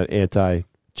be in an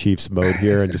anti-Chiefs mode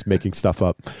here and just making stuff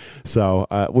up. So,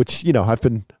 which I've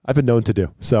been known to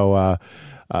do. So,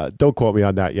 don't quote me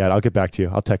on that yet. I'll get back to you.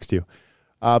 I'll text you.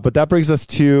 But that brings us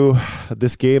to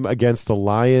this game against the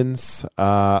Lions.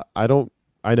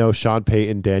 I know Sean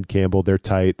Payton, Dan Campbell, they're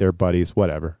tight, they're buddies,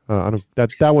 whatever.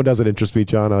 That one doesn't interest me,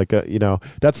 John.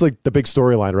 That's like the big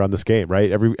storyline around this game,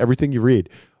 right? Everything you read.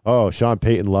 Oh, Sean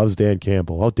Payton loves Dan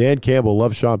Campbell. Oh, Dan Campbell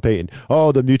loves Sean Payton.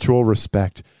 Oh, the mutual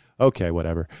respect. Okay,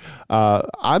 whatever.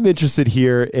 I'm interested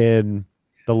here in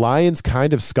the Lions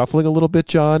kind of scuffling a little bit,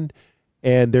 John,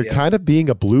 and they're kind of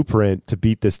being a blueprint to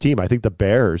beat this team. I think the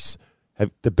Bears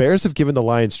have given the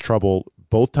Lions trouble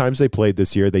both times they played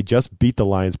this year. They just beat the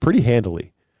Lions pretty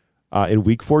handily in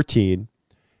Week 14.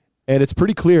 And it's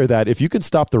pretty clear that if you can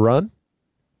stop the run,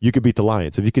 you can beat the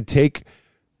Lions. If you can take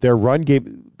their run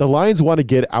game, the Lions want to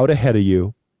get out ahead of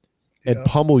you and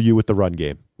pummel you with the run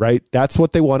game, right? That's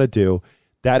what they want to do.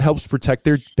 That helps protect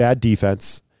their bad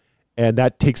defense, and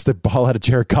that takes the ball out of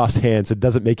Jared Goff's hands and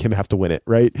doesn't make him have to win it,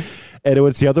 right? And when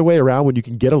it's the other way around, when you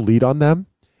can get a lead on them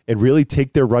and really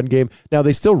take their run game. Now,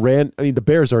 they still ran. I mean, the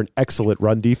Bears are an excellent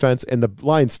run defense, and the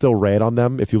Lions still ran on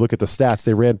them. If you look at the stats,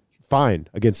 they ran fine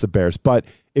against the Bears, but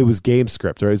it was game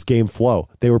script, or it was game flow.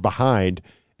 They were behind,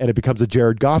 and it becomes a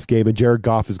Jared Goff game, and Jared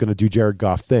Goff is going to do Jared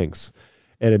Goff things.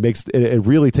 And it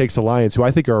really takes the Lions, who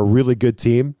I think are a really good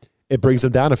team, it brings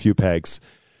them down a few pegs.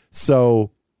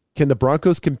 So can the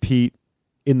Broncos compete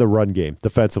in the run game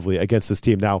defensively against this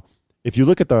team? Now, if you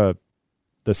look at the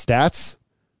stats,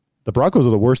 the Broncos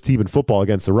are the worst team in football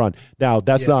against the run. Now,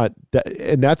 that's not that,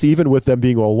 and that's even with them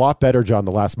being a lot better, John,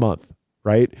 the last month,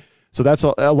 right? So that's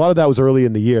a lot of that was early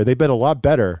in the year. They've been a lot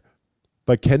better,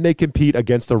 but can they compete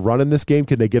against the run in this game?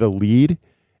 Can they get a lead?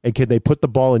 And can they put the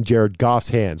ball in Jared Goff's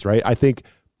hands, right?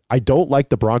 I don't like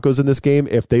the Broncos in this game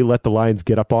if they let the Lions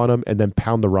get up on them and then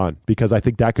pound the run, because I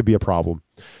think that could be a problem.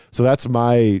 So that's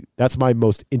my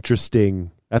most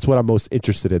interesting. That's what I'm most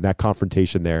interested in, that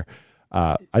confrontation there.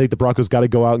 I think the Broncos got to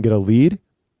go out and get a lead,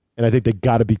 and I think they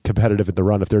got to be competitive in the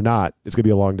run. If they're not, it's going to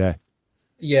be a long day.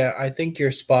 Yeah, I think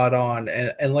you're spot on.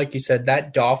 And like you said,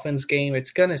 that Dolphins game,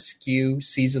 it's going to skew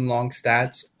season-long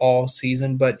stats all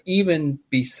season. But even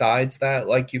besides that,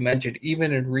 like you mentioned,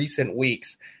 even in recent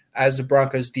weeks, as the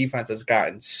Broncos defense has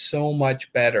gotten so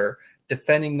much better,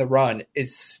 defending the run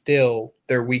is still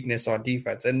their weakness on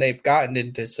defense. And they've gotten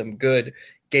into some good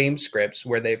game scripts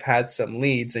where they've had some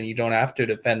leads and you don't have to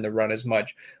defend the run as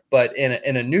much. But in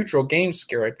a neutral game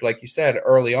script, like you said,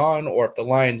 early on, or if the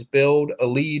Lions build a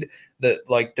lead,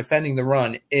 defending the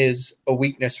run is a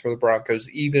weakness for the Broncos,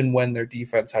 even when their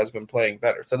defense has been playing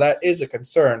better. So that is a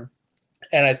concern.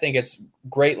 And I think it's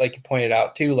great, like you pointed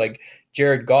out too, like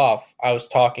Jared Goff, I was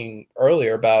talking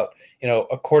earlier about,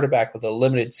 a quarterback with a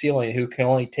limited ceiling who can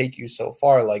only take you so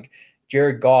far. Like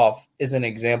Jared Goff is an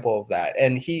example of that.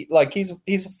 And he's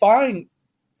a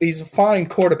fine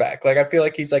quarterback. Like I feel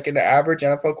like he's like an average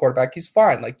NFL quarterback. He's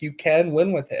fine. Like you can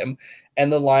win with him,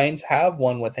 and the Lions have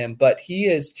won with him, but he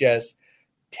is just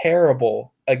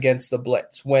terrible against the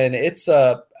blitz. When it's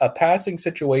a passing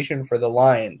situation for the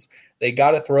Lions, they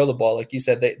got to throw the ball. Like you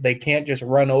said, they can't just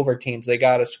run over teams. They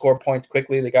got to score points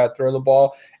quickly. They got to throw the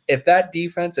ball. If that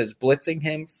defense is blitzing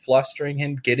him, flustering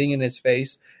him, getting in his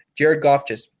face, Jared Goff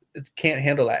just can't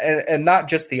handle that. And not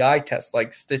just the eye test,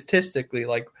 like statistically,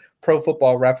 like Pro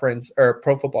Football Reference or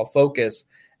Pro Football Focus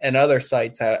and other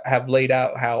sites have laid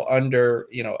out how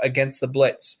against the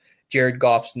blitz, Jared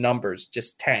Goff's numbers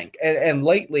just tank. And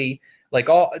lately,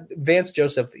 Vance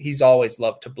Joseph, he's always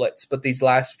loved to blitz, but these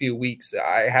last few weeks,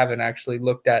 I haven't actually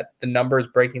looked at the numbers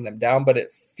breaking them down, but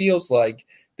it feels like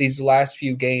these last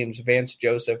few games, Vance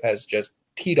Joseph has just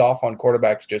teed off on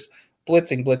quarterbacks, just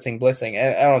blitzing.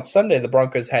 And on Sunday, the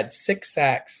Broncos had 6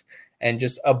 sacks and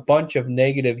just a bunch of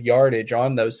negative yardage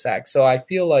on those sacks. So I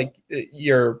feel like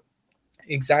you're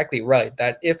exactly right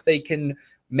that if they can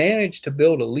manage to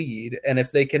build a lead, and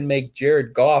if they can make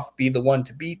Jared Goff be the one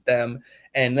to beat them,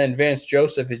 and then Vance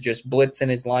Joseph is just blitzing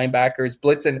his linebackers,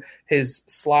 blitzing his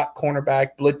slot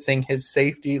cornerback, blitzing his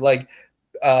safety. Like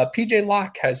PJ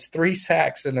Locke has 3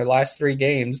 sacks in their last 3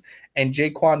 games, and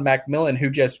Jaquan McMillan, who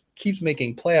just keeps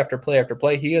making play after play after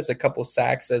play, he has a couple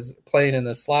sacks as playing in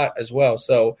the slot as well.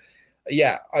 So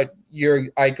yeah,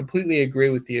 I completely agree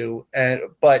with you.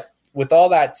 But with all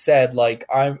that said, like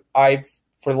I've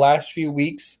for the last few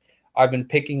weeks, I've been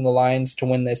picking the Lions to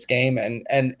win this game.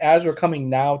 And as we're coming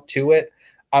now to it,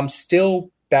 I'm still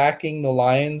backing the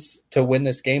Lions to win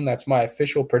this game. That's my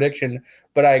official prediction.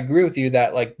 But I agree with you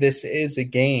that, like, this is a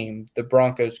game the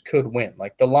Broncos could win.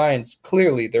 Like, the Lions,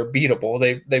 clearly, they're beatable.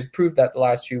 They've proved that the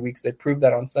last few weeks. They proved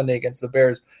that on Sunday against the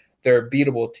Bears. They're a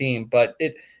beatable team. But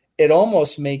it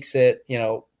almost makes it,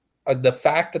 the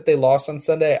fact that they lost on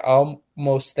Sunday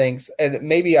almost thinks, and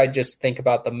maybe I just think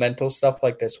about the mental stuff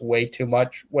like this way too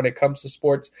much when it comes to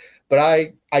sports, but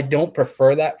I don't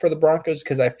prefer that for the Broncos,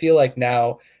 because I feel like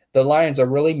now the Lions are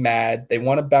really mad. They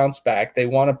want to bounce back. They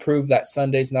want to prove that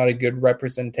Sunday's not a good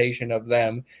representation of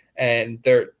them, and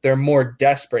they're more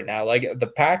desperate now. Like the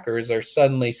Packers are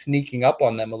suddenly sneaking up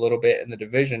on them a little bit in the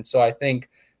division, so I think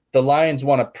the Lions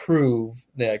want to prove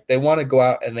that they want to go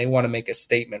out and they want to make a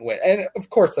statement win. And of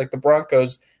course, like the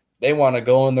Broncos, they want to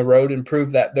go on the road and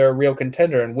prove that they're a real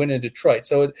contender and win in Detroit.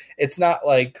 So it's not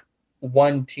like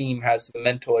one team has the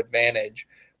mental advantage,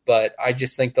 but I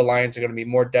just think the Lions are going to be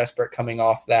more desperate coming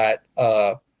off that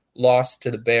loss to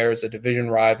the Bears, a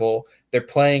division rival. They're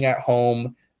playing at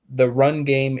home. The run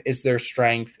game is their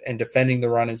strength, and defending the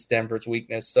run is Denver's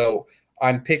weakness. So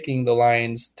I'm picking the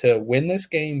Lions to win this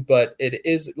game, but it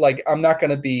is like, I'm not going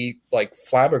to be like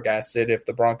flabbergasted if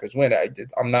the Broncos win.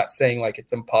 I'm not saying like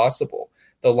it's impossible.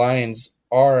 The Lions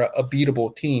are a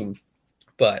beatable team,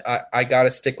 but I got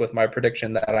to stick with my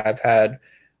prediction that I've had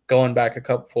going back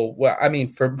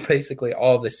for basically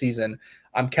all of the season,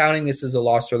 I'm counting this as a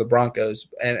loss for the Broncos,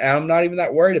 and I'm not even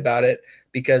that worried about it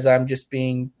because I'm just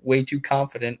being way too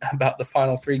confident about the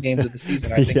final 3 games of the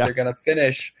season. I think they're going to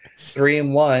finish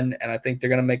 3-1, and I think they're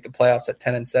going to make the playoffs at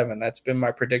 10-7. That's been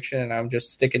my prediction, and I'm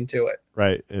just sticking to it.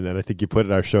 Right, and then I think you put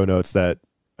in our show notes that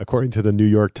according to the New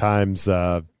York Times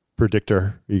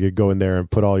predictor, you could go in there and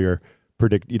put all your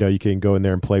you can go in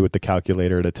there and play with the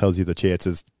calculator, and it tells you the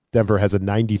chances. Denver has a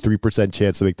 93%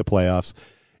 chance to make the playoffs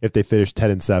if they finish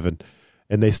 10-7.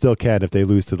 And they still can if they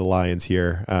lose to the Lions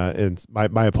here. And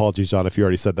my apologies, John, if you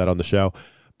already said that on the show.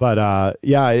 But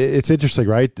it's interesting,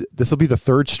 right? This will be the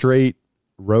 3rd straight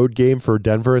road game for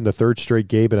Denver and the 3rd straight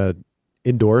game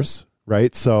indoors,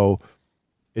 right? So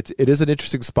it is an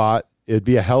interesting spot. It'd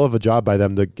be a hell of a job by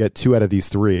them to get 2 out of these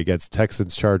 3 against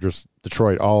Texans, Chargers,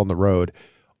 Detroit, all on the road,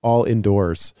 all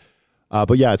indoors.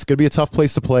 But yeah, it's going to be a tough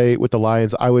place to play with the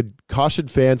Lions. I would caution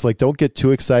fans, don't get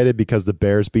too excited because the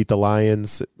Bears beat the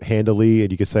Lions handily.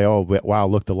 And you could say, oh, wow,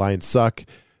 look, the Lions suck.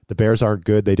 The Bears aren't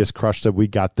good. They just crushed them. We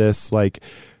got this.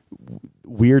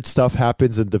 Weird stuff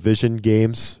happens in division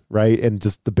games, right? And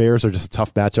just the Bears are just a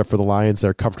tough matchup for the Lions.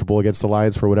 They're comfortable against the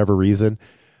Lions for whatever reason.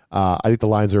 I think the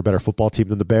Lions are a better football team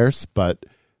than the Bears, but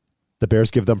the Bears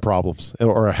give them problems,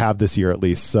 or have this year at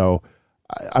least. So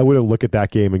I wouldn't look at that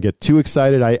game and get too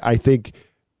excited. I think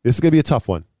this is going to be a tough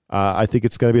one. I think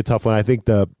it's going to be a tough one. I think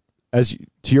to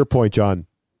your point, John,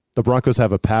 the Broncos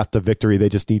have a path to victory. They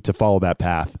just need to follow that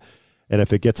path. And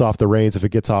if it gets off the reins, if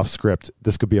it gets off script,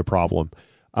 this could be a problem.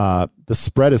 The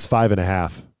spread is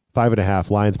 5.5. 5.5.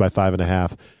 Lions by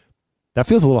 5.5. That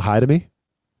feels a little high to me.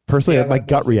 Personally, my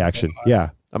gut reaction.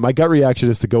 Yeah. My gut reaction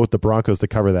is to go with the Broncos to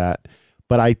cover that.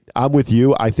 But I'm with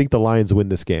you. I think the Lions win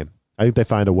this game. I think they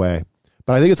find a way.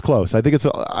 But I think it's close. I think it's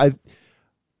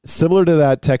similar to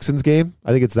that Texans game.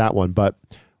 I think it's that one. But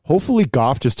hopefully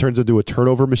Goff just turns into a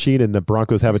turnover machine and the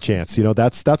Broncos have a chance.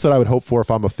 That's what I would hope for if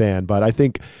I'm a fan. But I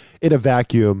think in a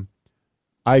vacuum,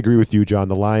 I agree with you, John.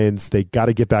 The Lions, they got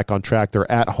to get back on track.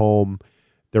 They're at home.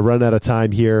 They're running out of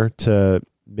time here to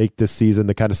make this season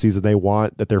the kind of season they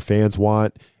want, that their fans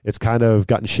want. It's kind of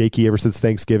gotten shaky ever since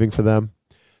Thanksgiving for them.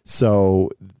 So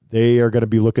they are going to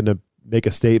be looking to make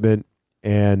a statement,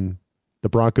 and the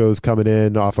Broncos coming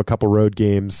in off a couple road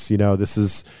games,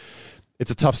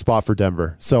 it's a tough spot for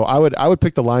Denver. So I would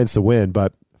pick the Lions to win,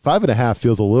 but 5.5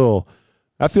 feels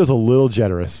a little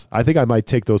generous. I think I might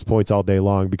take those points all day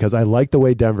long because I like the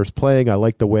way Denver's playing. I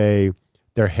like the way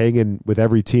they're hanging with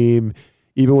every team,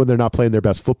 even when they're not playing their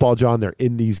best football, John, they're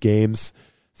in these games.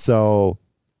 So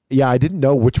yeah, I didn't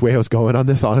know which way I was going on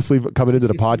this, honestly, coming into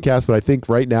the podcast, but I think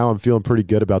right now I'm feeling pretty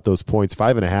good about those points.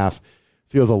 5.5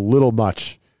 feels a little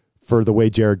much for the way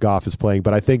Jared Goff is playing,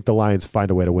 but I think the Lions find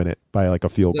a way to win it by a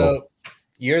field goal.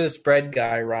 You're the spread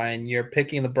guy, Ryan. You're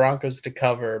picking the Broncos to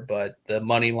cover, but the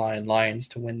money line Lions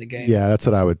to win the game. Yeah, that's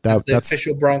what I would. That's the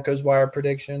official Broncos wire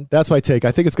prediction. That's my take.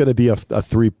 I think it's going to be a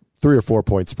 3 or 4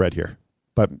 point spread here,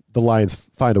 but the Lions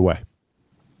find a way.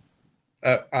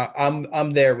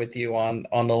 I'm there with you on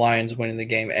the Lions winning the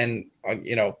game, and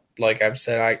like I've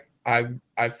said,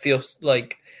 I feel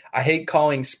like I hate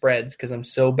calling spreads because I'm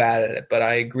so bad at it, but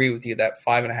I agree with you that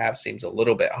 5.5 seems a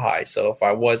little bit high. So if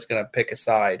I was going to pick a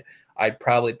side, I'd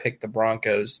probably pick the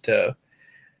Broncos to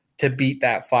beat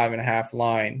that 5.5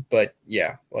 line. But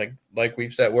yeah, like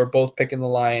we've said, we're both picking the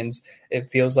Lions. It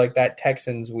feels like that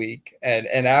Texans week. And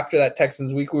after that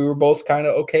Texans week, we were both kind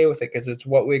of okay with it because it's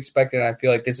what we expected. And I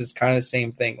feel like this is kind of the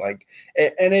same thing.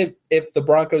 And if the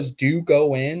Broncos do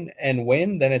go in and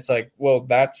win, then it's like, well,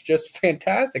 that's just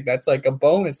fantastic. That's like a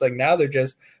bonus. Like now they're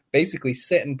just basically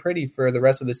sitting pretty for the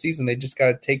rest of the season. They just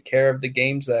got to take care of the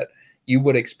games that you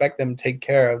would expect them to take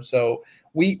care of. So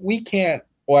we can't,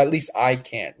 well, at least I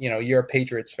can't. You're a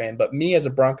Patriots fan, but me as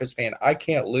a Broncos fan, I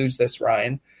can't lose this,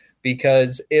 Ryan,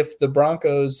 because if the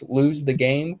Broncos lose the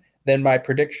game, then my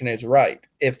prediction is right.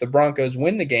 If the Broncos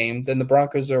win the game, then the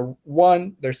Broncos are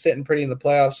they're sitting pretty in the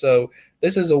playoffs. So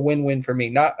this is a win-win for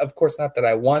me. Of course, not that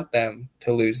I want them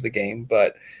to lose the game,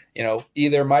 but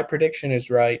either my prediction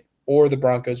is right or the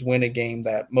Broncos win a game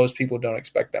that most people don't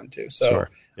expect them to. So sure.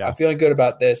 Yeah. I'm feeling good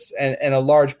about this. And a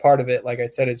large part of it, like I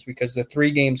said, is because the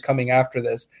 3 games coming after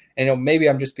this, and maybe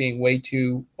I'm just being way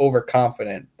too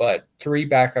overconfident, but 3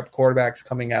 backup quarterbacks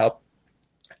coming out,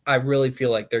 I really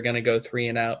feel like they're going to go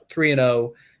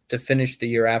 3-0 to finish the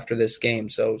year after this game.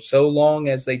 So long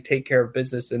as they take care of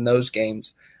business in those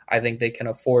games, I think they can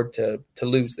afford to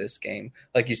lose this game.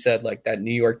 Like you said, like that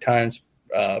New York Times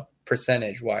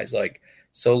percentage wise, like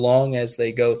so long as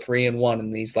they go 3-1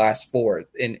 in these last 4,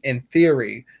 in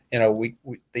theory, we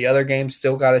the other games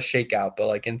still got to shake out, but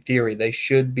like in theory, they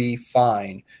should be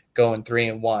fine going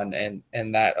 3-1,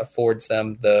 and that affords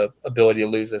them the ability to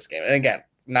lose this game. And again,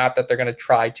 not that they're going to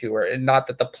try to, or not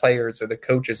that the players or the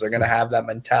coaches are going to have that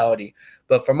mentality,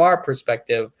 but from our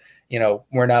perspective,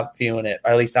 we're not viewing it,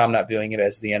 or at least I'm not viewing it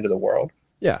as the end of the world.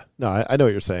 Yeah, no, I know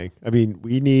what you're saying. I mean,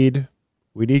 we need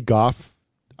Goff.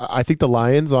 I think the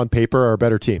Lions on paper are a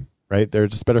better team, right? They're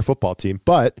just a better football team,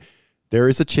 but there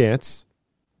is a chance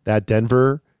that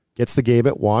Denver gets the game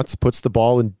it wants, puts the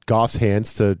ball in Goff's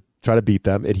hands to try to beat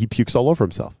them, and he pukes all over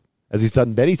himself, as he's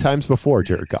done many times before,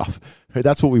 Jared Goff. Right?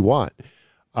 That's what we want.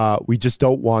 We just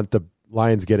don't want the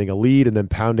Lions getting a lead and then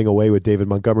pounding away with David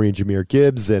Montgomery and Jahmyr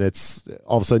Gibbs, and it's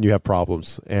all of a sudden you have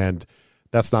problems, and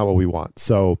that's not what we want.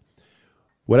 So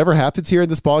whatever happens here in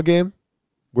this ball game,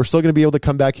 we're still going to be able to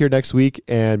come back here next week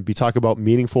and be talking about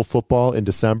meaningful football in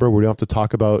December. We don't have to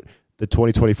talk about the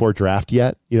 2024 draft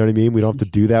yet. You know what I mean? We don't have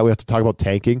to do that. We have to talk about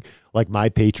tanking, like my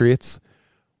Patriots.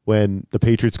 When the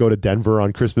Patriots go to Denver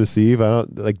on Christmas Eve,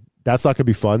 that's not going to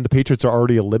be fun. The Patriots are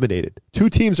already eliminated. 2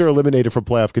 teams are eliminated from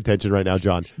playoff contention right now,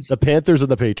 John. The Panthers and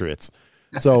the Patriots.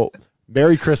 So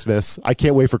Merry Christmas. I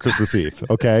can't wait for Christmas Eve,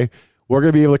 okay? We're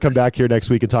going to be able to come back here next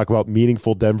week and talk about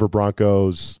meaningful Denver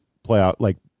Broncos playoff,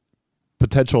 like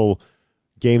potential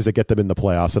games that get them in the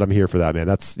playoffs, and I'm here for that, man.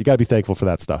 You got to be thankful for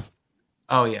that stuff.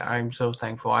 Oh, yeah, I'm so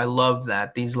thankful. I love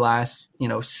that these last,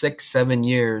 6-7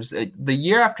 years, the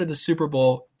year after the Super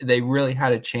Bowl, they really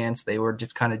had a chance. They were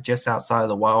just kind of just outside of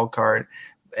the wild card,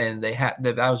 and that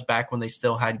was back when they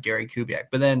still had Gary Kubiak.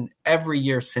 But then every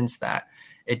year since that,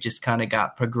 it just kind of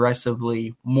got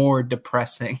progressively more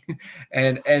depressing.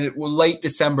 and late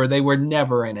December, they were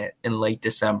never in it in late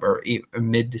December,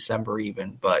 mid-December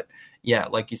even. But, yeah,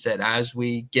 like you said, as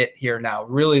we get here now,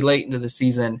 really late into the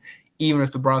season, even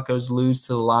if the Broncos lose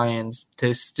to the Lions,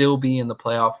 to still be in the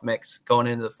playoff mix going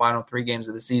into the final 3 games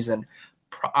of the season,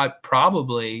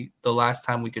 probably the last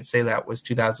time we could say that was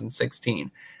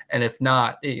 2016. And if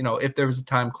not, if there was a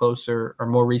time closer or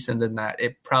more recent than that,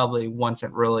 it probably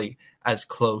wasn't really as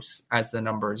close as the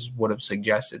numbers would have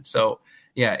suggested. So,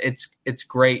 yeah, it's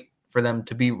great for them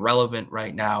to be relevant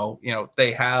right now. I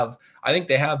think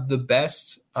they have the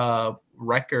best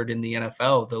record in the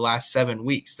NFL the last 7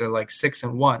 weeks. They're like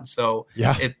 6-1. So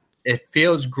yeah, it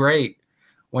feels great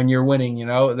when you're winning.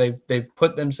 They've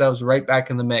put themselves right back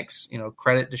in the mix.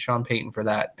 Credit to Sean Payton for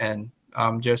that. And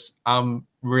I'm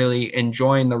really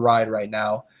enjoying the ride right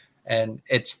now, and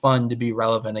it's fun to be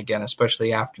relevant again,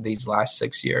 especially after these last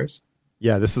 6 years.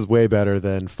 Yeah, this is way better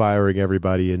than firing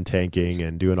everybody and tanking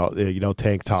and doing all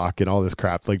tank talk and all this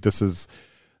crap. Like this is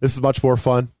much more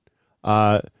fun.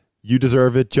 You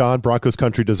deserve it, John. Broncos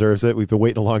country deserves it. We've been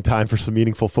waiting a long time for some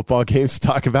meaningful football games to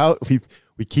talk about.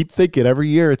 We keep thinking every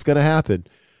year it's going to happen.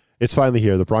 It's finally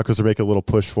here. The Broncos are making a little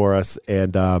push for us,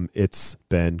 and it's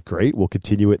been great. We'll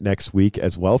continue it next week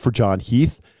as well. For John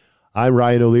Heath, I'm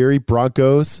Ryan O'Leary.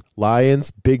 Broncos, Lions,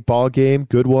 big ball game,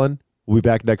 good one. We'll be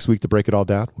back next week to break it all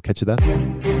down. We'll catch you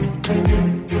then.